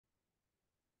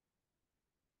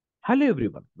Hello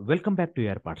everyone, welcome back to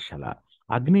your Pathshala.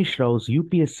 Agnesh Rao's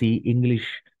UPSC English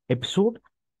episode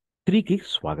 3కి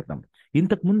స్వాగతం.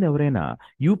 ఇంతకు ముందు ఎవరైనా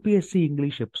యూపీఎస్సీ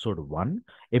ఇంగ్లీష్ ఎపిసోడ్ 1,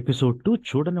 ఎపిసోడ్ 2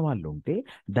 చూడని వాళ్ళు ఉంటే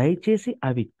దయచేసి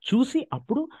అవి చూసి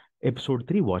అప్పుడు ఎపిసోడ్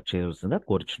 3 వాచ్ చేయవలసిందిగా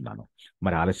కోరుచున్నాను.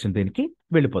 మరి ఆలస్యం దేనికి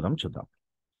వెళ్ళిపోదాం చూద్దాం.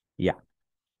 యా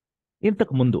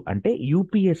ఇంతకు ముందు అంటే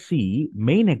యూపీఎస్సి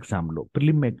మెయిన్ ఎగ్జామ్లో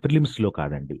ప్రిలిమ్స్లో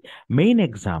కాదండి, మెయిన్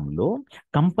ఎగ్జామ్లో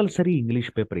కంపల్సరీ ఇంగ్లీష్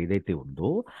పేపర్ ఏదైతే ఉందో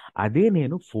అదే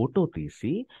నేను ఫోటో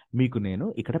తీసి మీకు నేను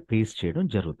ఇక్కడ పేస్ట్ చేయడం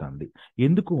జరుగుతుంది.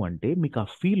 ఎందుకు అంటే మీకు ఆ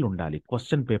ఫీల్ ఉండాలి,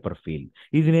 క్వశ్చన్ పేపర్ ఫీల్.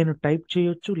 ఇది నేను టైప్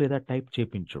చేయొచ్చు లేదా టైప్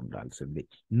చేపించి ఉండాల్సింది.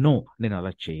 నో, నేను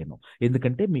అలా చేయను.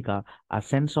 ఎందుకంటే మీకు ఆ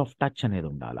సెన్స్ ఆఫ్ టచ్ అనేది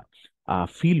ఉండాలి, ఆ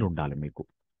ఫీల్ ఉండాలి మీకు.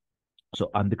 సో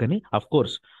అందుకని అఫ్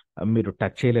కోర్స్ మీరు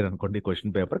టచ్ చేయలేరు అనుకోండి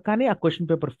క్వశ్చన్ పేపర్, కానీ ఆ క్వశ్చన్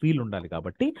పేపర్ ఫీల్ ఉండాలి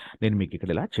కాబట్టి నేను మీకు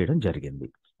ఇక్కడ ఇలా చేయడం జరిగింది.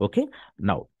 ఓకే,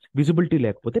 నౌ విజిబిలిటీ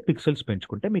లేకపోతే పిక్సెల్స్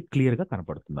పెంచుకుంటే మీకు క్లియర్గా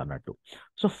కనపడుతుంది అన్నట్టు.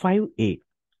 So 5A,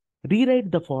 rewrite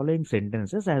the following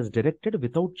sentences as directed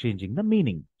without changing the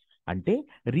meaning. అంటే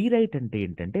రీరైట్ అంటే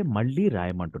ఏంటంటే మళ్ళీ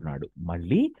రాయమంటున్నాడు,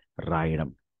 మళ్ళీ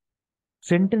రాయడం.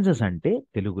 సెంటెన్సెస్ అంటే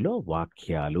తెలుగులో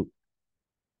వాక్యాలు.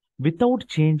 Without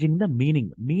changing the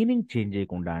meaning, meaning change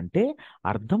చేయకుండా అంటే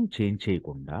అర్థం చేంజ్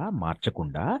చేయకుండా,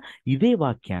 మార్చకుండా ఇదే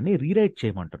వాక్యాన్ని రీరైట్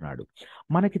చేయమంటున్నాడు.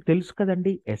 మనకి తెలుసు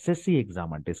కదండి, ఎస్ఎస్సి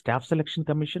ఎగ్జామ్ అంటే స్టాఫ్ సెలక్షన్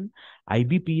కమిషన్,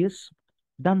 ఐబిపిఎస్,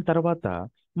 దాని తర్వాత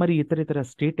మరి ఇతర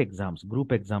స్టేట్ ఎగ్జామ్స్,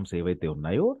 గ్రూప్ ఎగ్జామ్స్ ఏవైతే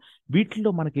ఉన్నాయో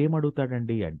వీటిల్లో మనకి ఏం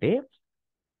అడుగుతాడండి అంటే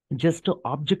జస్ట్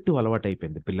ఆబ్జెక్టివ్ అలవాటు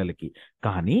అయిపోయింది పిల్లలకి.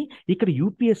 కానీ ఇక్కడ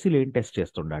యూపీఎస్సీలో ఏం టెస్ట్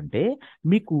చేస్తుండంటే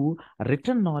మీకు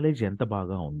రిటర్న్ నాలెడ్జ్ ఎంత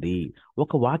బాగా ఉంది,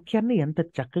 ఒక వాక్యాన్ని ఎంత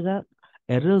చక్కగా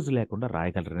ఎర్రర్స్ లేకుండా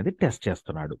రాయగలరు అనేది టెస్ట్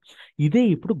చేస్తున్నాడు. ఇదే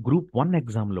ఇప్పుడు గ్రూప్ 1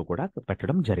 ఎగ్జామ్లో కూడా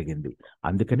పెట్టడం జరిగింది.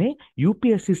 అందుకనే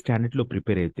యూపీఎస్సీ స్టాండర్డ్లో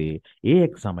ప్రిపేర్ అయితే ఏ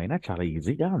ఎగ్జామ్ అయినా చాలా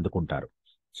ఈజీగా అందుకుంటారు.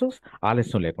 సో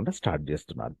ఆలస్యం లేకుండా స్టార్ట్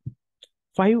చేస్తున్నాను.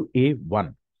 5A1,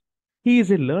 he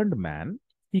is a learned man,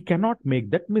 he cannot make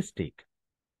that mistake.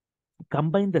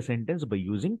 Combine the sentence by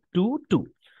using to.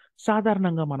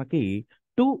 సాధారణంగా మనకి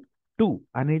టు టు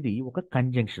అనేది ఒక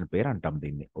కంజంక్షన్ పేరు అంటాం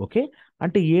దీన్ని. ఓకే,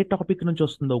 అంటే ఏ టాపిక్ నుంచి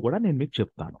వస్తుందో కూడా నేను మీకు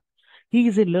చెప్తాను. He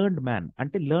is a learned man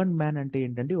అంటే లెర్న్డ్ మ్యాన్ అంటే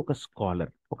ఏంటంటే ఒక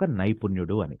స్కాలర్, ఒక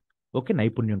నైపుణ్యుడు అని. ఓకే,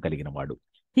 నైపుణ్యం కలిగిన వాడు.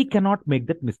 He cannot make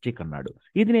that mistake అన్నాడు.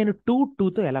 ఇది నేను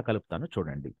టుతో ఎలా కలుపుతానో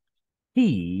చూడండి.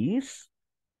 He's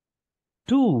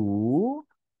to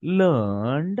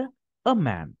learned a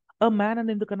man. A man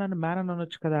అని ఎందుకన్నాను, మ్యాన్ అని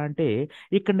అనొచ్చు కదా అంటే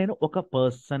ఇక్కడ నేను ఒక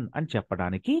పర్సన్ అని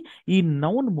చెప్పడానికి ఈ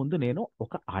నౌన్ ముందు నేను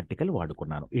ఒక article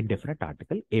వాడుకున్నాను. Indefinite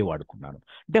article a వాడుకున్నాను.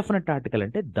 Definite article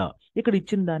అంటే ద. ఇక్కడ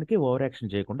ఇచ్చిన దానికి ఓవర్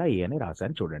యాక్షన్ చేయకుండా ఏ అని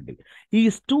రాశాను చూడండి.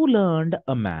 Is to learned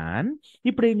a man.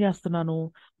 ఇప్పుడు ఏం చేస్తున్నాను,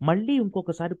 మళ్ళీ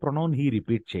ఇంకొకసారి ప్రొనౌన్ హీ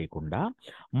రిపీట్ చేయకుండా,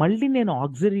 మళ్ళీ నేను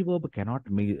auxiliary verb cannot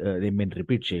mean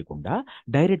repeat చేయకుండా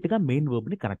డైరెక్ట్గా మెయిన్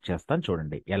వర్బ్ని కనెక్ట్ చేస్తాను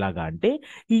చూడండి. ఎలాగా అంటే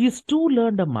is to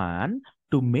learn a man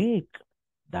to make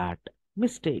that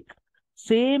mistake.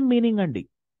 Same meaning అండి.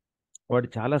 వాడు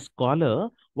చాలా స్కాలర్,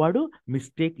 వాడు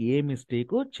ఏ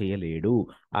మిస్టేక్ చేయలేడు.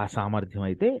 ఆ సామర్థ్యం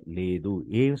అయితే లేదు.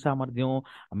 ఏ సామర్థ్యం?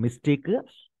 మిస్టేక్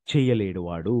చేయలేడు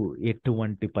వాడు.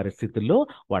 ఎటువంటి పరిస్థితుల్లో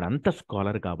వాడంత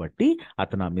స్కాలర్ కాబట్టి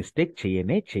అతను ఆ మిస్టేక్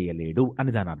చేయలేడు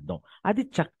అని దాని అర్థం. అది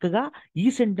చక్కగా ఈ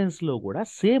సెంటెన్స్ లో కూడా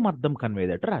సేమ్ అర్థం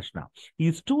కన్వేదట్టు రాసిన.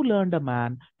 Is to learn a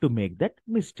man to make that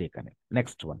mistake అని.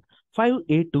 నెక్స్ట్ వన్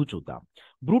 5A2 చూద్దాం.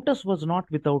 Brutus was not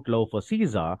without love for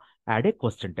సీజా, add A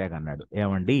question tag అన్నాడు.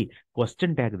 ఏమండి,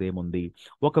 క్వశ్చన్ ట్యాగ్ ఏముంది?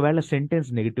 ఒకవేళ సెంటెన్స్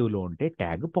నెగిటివ్ లో ఉంటే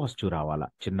ట్యాగ్ పాజిటివ్ రావాలా,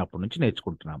 చిన్నప్పటి నుంచి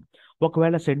నేర్చుకుంటున్నాం.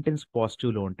 ఒకవేళ సెంటెన్స్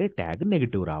పాజిటివ్ లో ఉంటే ట్యాగ్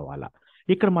నెగిటివ్ రావాలా.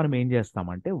 ఇక్కడ మనం ఏం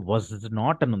చేస్తామంటే వాజ్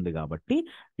నాట్ అని ఉంది కాబట్టి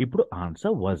ఇప్పుడు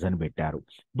ఆన్సర్ వాజ్ అని పెట్టారు.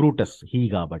 బ్రూటస్ హీ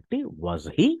కాబట్టి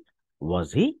వాజ్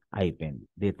హీ అయిపోయింది.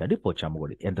 దేతడి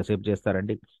పోచమ్మగుడి. ఎంతసేపు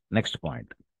చేస్తారండి? Next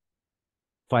point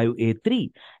 5A3,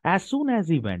 as soon as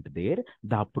ఈ went there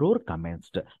the uproar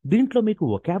commenced. దీంట్లో మీకు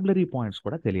వొకాబులరీ పాయింట్స్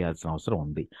కూడా తెలియాల్సిన అవసరం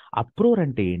ఉంది. అప్రోర్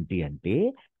అంటే ఏంటి అంటే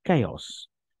కయాస్.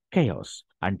 కయాస్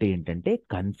అంటే ఏంటంటే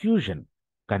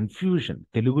కన్ఫ్యూజన్.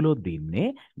 తెలుగులో దీన్నే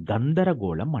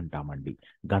గందరగోళం అంటామండి.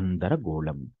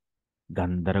 గందరగోళం.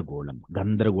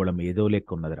 గందరగోళం ఏదో లెక్క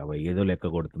ఉన్నది రవ, ఏదో లెక్క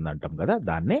కొడుతుంది అంటాం కదా,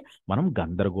 దాన్నే మనం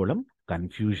గందరగోళం,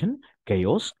 కన్ఫ్యూజన్,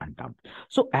 కెయోస్ అంటాం.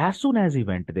 సో యాజ్ సూన్ యాజ్ ఈ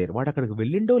వెంట్ దేర్, వాడు అక్కడికి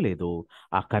వెళ్ళిండో లేదో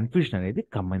ఆ కన్ఫ్యూజన్ అనేది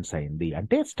కమెన్స్ అయింది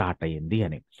అంటే స్టార్ట్ అయ్యింది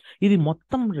అని. ఇది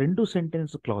మొత్తం 2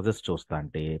 సెంటెన్స్ క్లాజెస్ చూస్తా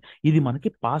అంటే ఇది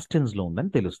మనకి పాస్ట్ టెన్స్ లో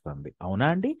ఉందని తెలుస్తుంది. అవునా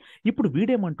అండి? ఇప్పుడు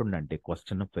వీడేమంటుండంటే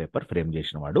క్వశ్చన్ పేపర్ ఫ్రేమ్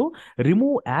చేసిన వాడు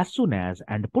remove as soon as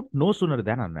and put no sooner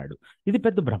than అన్నాడు. ఇది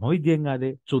పెద్ద బ్రహ్మ విద్యం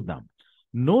కాదే. చూద్దాం.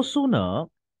 నో సూనర్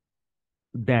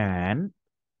దాన్,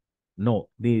 నో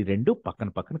దీ రెండు పక్కన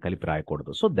పక్కన కలిపి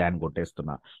రాయకూడదు. So than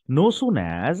కొట్టేస్తున్నా. No soon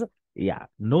as, yeah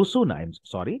no soon, I'm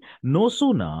sorry, no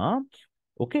sooner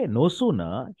okay, no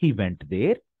sooner he went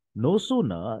there, no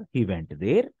sooner he went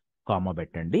there, comma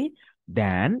పెట్టండి,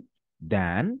 దాన్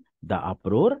than the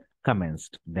uproar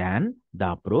commenced, than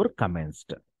the uproar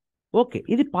commenced. Okay,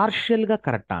 ఇది partial గా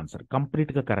correct answer, complete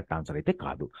గా correct answer అయితే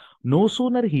కాదు. No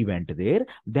sooner he went there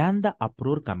than the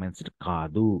uproar commenced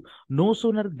కాదు. No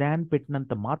sooner than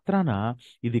పెట్టినంత మాత్రాన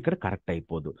ఇది ఇక్కడ కరెక్ట్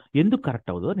అయిపోదు. ఎందుకు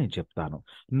కరెక్ట్ అవ్వదో నేను చెప్తాను.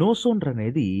 నో సూనర్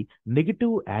అనేది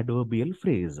negative adverbial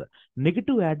phrase.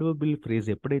 Negative adverbial phrase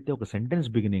ఎప్పుడైతే ఒక సెంటెన్స్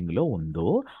బిగినింగ్ లో ఉందో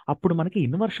అప్పుడు మనకి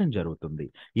ఇన్వర్షన్ జరుగుతుంది.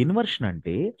 ఇన్వర్షన్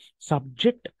అంటే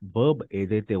సబ్జెక్ట్ వర్బ్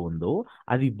ఏదైతే ఉందో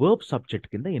అది వర్బ్ సబ్జెక్ట్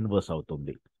కింద ఇన్వర్స్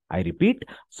అవుతుంది. ఐ రిపీట్,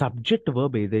 సబ్జెక్ట్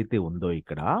వర్బ్ ఏదైతే ఉందో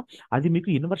ఇక్కడ అది మీకు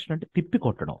ఇన్వర్షన్ అంటే తిప్పి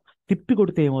కొట్టడం. తిప్పి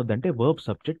కొడితే ఏమవుద్దంటే వర్బ్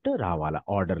సబ్జెక్ట్ రావాలా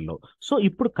ఆర్డర్లో. సో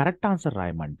ఇప్పుడు correct answer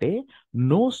రాయమంటే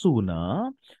no sooner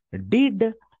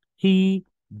did he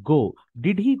go.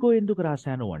 Did he go ఎందుకు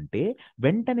రాశాను అంటే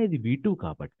వెంట అనేది V2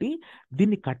 కాబట్టి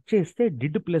దీన్ని కట్ చేస్తే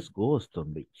డిడ్ ప్లస్ గో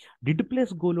వస్తుంది. డిడ్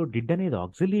ప్లస్ గోలో డిడ్ అనేది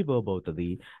ఆక్సిలరీ వర్బ్ అవుతుంది,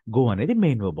 గో అనేది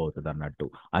మెయిన్ వర్బ్ అవుతుంది అన్నట్టు.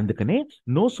 అందుకనే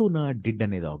నో సూనర్ డిడ్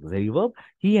అనేది ఆక్సిలరీ వర్బ్,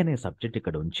 హీ అనే సబ్జెక్ట్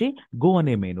ఇక్కడ ఉంచి గో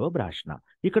అనే మెయిన్ వర్బ్ రాసిన.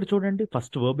 ఇక్కడ చూడండి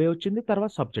ఫస్ట్ వర్బే వచ్చింది,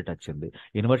 తర్వాత సబ్జెక్ట్ వచ్చింది.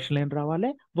 ఇన్వర్షన్ ఏం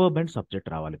రావాలి, వర్బ్ అండ్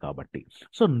సబ్జెక్ట్ రావాలి కాబట్టి.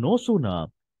 So no sooner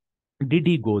did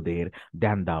he go there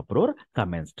than the uproar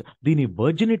commenced. దీని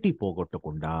వర్జినిటీ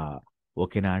పోగొట్టకుండా,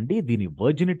 ఓకేనా అండి, దీని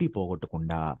వర్జినిటీ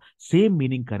పోగొట్టకుండా సేమ్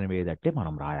మీనింగ్ కనివేదట్టే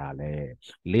మనం రాయాలి.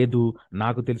 లేదు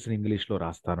నాకు తెలిసిన ఇంగ్లీష్లో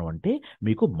రాస్తాను అంటే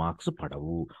మీకు మార్క్స్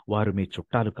పడవు. వారు మీ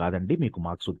చుట్టాలు కాదండి, మీకు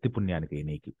మార్క్స్ ఉత్తి పుణ్యానికి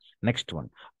నీకి. Next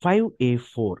one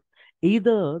 5A4.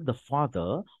 Either the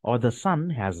father are the sun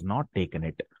has not taken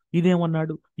it.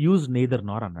 ఇదేమన్నాడు, use neither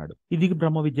నార్ అన్నాడు. ఇది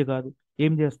బ్రహ్మ విద్య కాదు.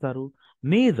 ఏం చేస్తారు,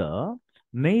 neither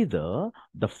neither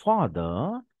the father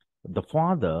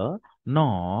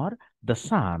nor the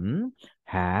son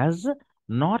has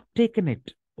not taken it.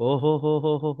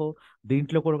 ఓహోహోహోహో,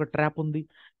 దీంట్లో కూడా ఒక ట్రాప్ ఉంది.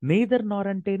 నెయిదర్ నార్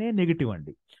అంటేనే నెగిటివ్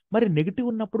అండి. మరి నెగిటివ్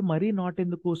ఉన్నప్పుడు మరీ నాట్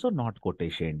ఎందుకు, సో నాట్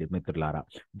కొట్టేసేయండి మిత్రులారా.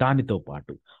 దానితో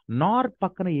పాటు నార్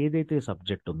పక్కన ఏదైతే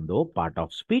సబ్జెక్ట్ ఉందో పార్ట్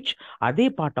ఆఫ్ స్పీచ్, అదే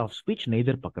పార్ట్ ఆఫ్ స్పీచ్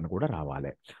నెయిదర్ పక్కన కూడా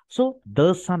రావాలి. So the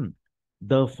sun,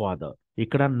 the father,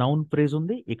 ఇక్కడ నౌన్ ఫ్రేజ్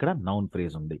ఉంది, ఇక్కడ నౌన్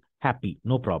ఫ్రేజ్ ఉంది. Happy,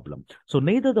 no problem. So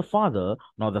neither the father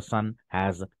nor the sun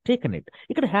has taken it.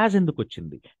 ఇక్కడ హ్యాస్ ఎందుకు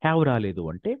వచ్చింది, హ్యావ్ రాలేదు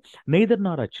అంటే నెయిదర్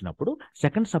నార్ వచ్చినప్పుడు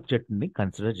సెకండ్ సబ్జెక్ట్ ని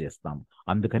కన్సిడర్ చేస్తాం.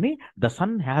 అందుకని ద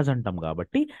సన్ హ్యాస్ అంటాం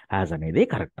కాబట్టి హ్యాస్ అనేదే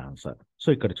కరెక్ట్ ఆన్సర్. సో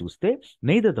ఇక్కడ చూస్తే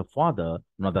neither the father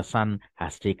nor the sun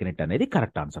has taken it అనేది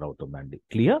కరెక్ట్ ఆన్సర్ అవుతుందండి.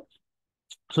 క్లియర్?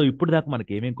 సో ఇప్పుడు దాకా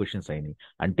మనకి ఏమేమి క్వశ్చన్స్ అయినాయి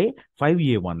అంటే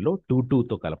 5A1లో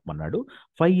 2తో కలపమన్నాడు,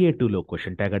 5A2లో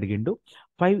క్వశ్చన్ ట్యాగ్ అడిగిండు,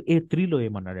 5A3లో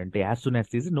ఏమన్నాడంటే యాజ్ సూన్ యాజ్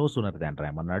తీసి no sooner than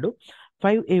రాయమన్నాడు,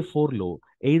 5A4లో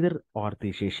either are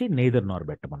తీసేసి నెయిదర్ నార్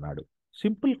పెట్టమన్నాడు.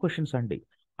 సింపుల్ క్వశ్చన్స్ అండి,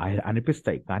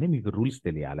 అనిపిస్తాయి కానీ మీకు రూల్స్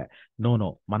తెలియాలి.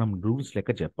 నో మనం రూల్స్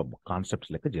లెక్క చెప్పము,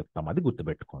 కాన్సెప్ట్స్ లెక్క చెప్తాం, అది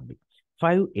గుర్తుపెట్టుకోండి.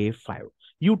 5A5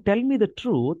 you tell me the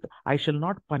truth I shall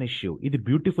not punish you. ఇది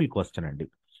బ్యూటిఫుల్ క్వశ్చన్ అండి.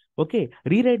 Okay,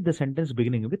 rewrite the sentence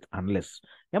beginning with unless.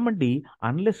 ఏమండి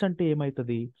అన్లెస్ అంటే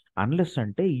ఏమవుతుంది, అన్లెస్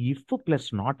అంటే ఇఫ్ ప్లస్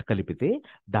నాట్ కలిపితే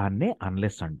దాన్నే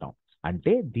అన్లెస్ అంటాం.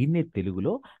 అంటే దీన్నే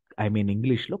తెలుగులో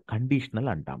ఇంగ్లీష్లో కండిషనల్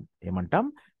అంటాం. ఏమంటాం,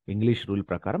 ఇంగ్లీష్ రూల్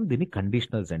ప్రకారం దీన్ని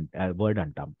కండిషనల్ వర్డ్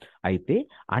అంటాం. అయితే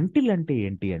అంటిల్ అంటే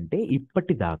ఏంటి అంటే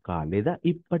ఇప్పటిదాకా లేదా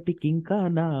ఇప్పటికింకా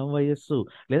నా వయస్సు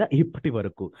లేదా ఇప్పటి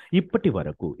వరకు. ఇప్పటి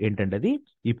వరకు ఏంటంటే అది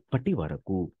ఇప్పటి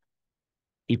వరకు.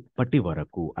 ఇప్పటి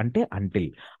వరకు అంటే అంటిల్.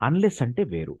 అన్లెస్ అంటే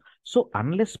వేరు. సో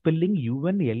అన్లెస్ స్పెల్లింగ్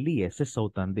UNLESS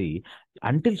అవుతుంది,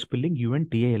 అంటిల్ స్పెల్లింగ్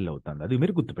UNTIL అవుతుంది. అది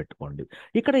మీరు గుర్తుపెట్టుకోండి.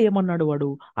 ఇక్కడ ఏమన్నాడు వాడు,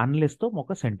 అన్లెస్ తో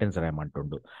ఒక సెంటెన్స్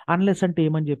రాయమంటుండు. అన్లెస్ అంటే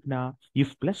ఏమని చెప్పినా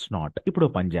ఇఫ్ ప్లస్ నాట్. ఇప్పుడు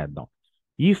పని చేద్దాం.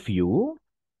 If you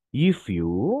if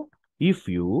you if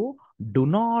you do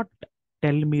not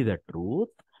tell me the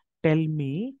truth, tell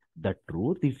me the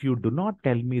truth. If you do not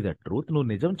tell me the truth, నువ్వు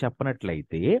నిజం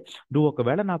చెప్పనట్లయితే, నువ్వు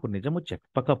ఒకవేళ నాకు నిజము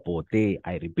చెప్పకపోతే,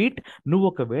 ఐ రిపీట్, నువ్వు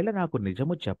ఒకవేళ నాకు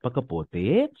నిజము చెప్పకపోతే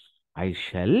I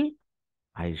shall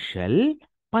I shall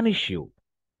punish you,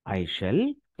 I shall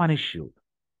punish you.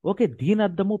 Okay, దీని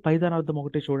అర్థము పైదాని అర్థం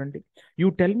ఒకటే చూడండి. You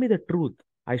tell me the truth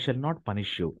I shall not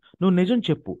punish you. నువ్వు నిజం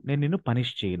చెప్పు, నేను నిన్ను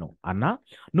పనిష్ చేయను అన్నా.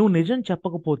 నువ్వు నిజం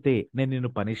చెప్పకపోతే నేను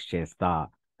నిన్ను పనిష్ చేస్తా.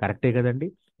 కరెక్టే కదండి?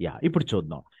 యా, ఇప్పుడు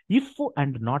చూద్దాం. ఇఫ్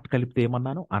అండ్ నాట్ కలిపితే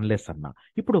ఏమన్నాను, అన్లెస్ అన్నా.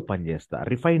 ఇప్పుడు పని చేస్తా,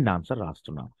 రిఫైన్డ్ ఆన్సర్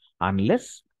రాస్తున్నా. Unless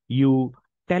you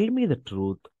tell me the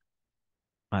truth,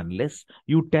 unless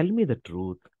you tell me the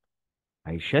truth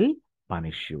I shall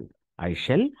punish you, I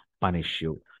shall punish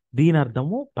you. దీని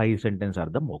అర్థము పై సెంటెన్స్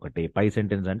అర్థం ఒకటే. పై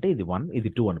సెంటెన్స్ అంటే ఇది 1 ఇది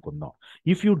 2 అనుకుందాం.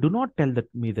 If you do not tell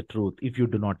me the truth, if you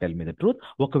do not tell me the truth,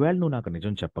 ఒకవేళ నువ్వు నాకు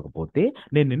నిజం చెప్పకపోతే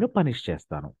నేను నిన్ను పనిష్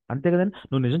చేస్తాను. అంతే కదండి.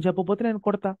 నువ్వు నిజం చెప్పకపోతే నేను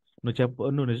కొడతా,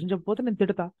 నువ్వు నిజం చెప్పకపోతే నేను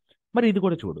తిడతా. మరి ఇది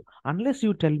కూడా చూడు, unless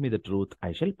you tell me the truth I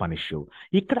shall punish you.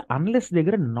 ఇక్కడ అన్లెస్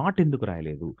దగ్గర నాట్ ఎందుకు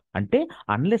రాయలేదు అంటే,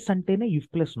 అన్లెస్ అంటేనే ఇఫ్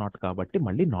ప్లస్ నాట్ కాబట్టి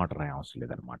మళ్ళీ నాట్ రాయ అవసరం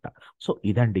లేదనమాట. సో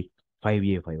ఇదండి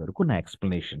 5A5 వరకు నా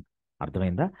ఎక్స్ప్లెనేషన్.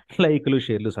 అర్థమైందా? లైక్లు,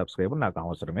 షేర్లు, సబ్స్క్రైబ్ నాకు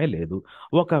అవసరమే లేదు.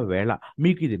 ఒకవేళ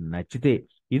మీకు ఇది నచ్చితే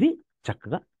ఇది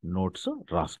చక్కగా నోట్స్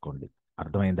రాసుకోండి.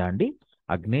 అర్థమైందా అండి?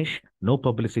 Agnesh, no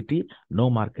publicity, no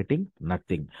marketing,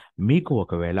 nothing. మీకు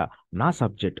ఒకవేళ నా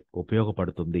సబ్జెక్ట్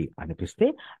ఉపయోగపడుతుంది అనిపిస్తే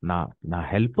నా నా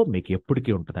హెల్ప్ మీకు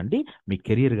ఎప్పటికీ ఉంటుందండి. మీ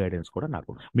కెరియర్ గైడెన్స్ కూడా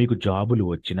నాకు. మీకు జాబులు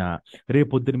వచ్చినా,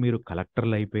 రేపొద్దున మీరు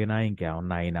కలెక్టర్లు అయిపోయినా,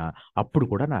 ఇంకేమన్నా అయినా, అప్పుడు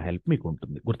కూడా నా హెల్ప్ మీకు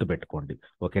ఉంటుంది. గుర్తుపెట్టుకోండి.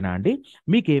 ఓకేనా అండి?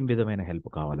 మీకు ఏం విధమైన హెల్ప్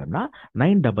కావాలన్నా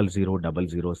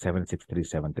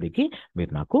 9000763773కి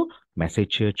మీరు నాకు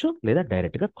మెసేజ్ చేయొచ్చు లేదా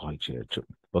డైరెక్ట్గా కాల్ చేయొచ్చు.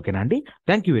 ఓకేనా అండి?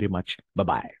 Thank you very much.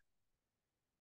 Bye.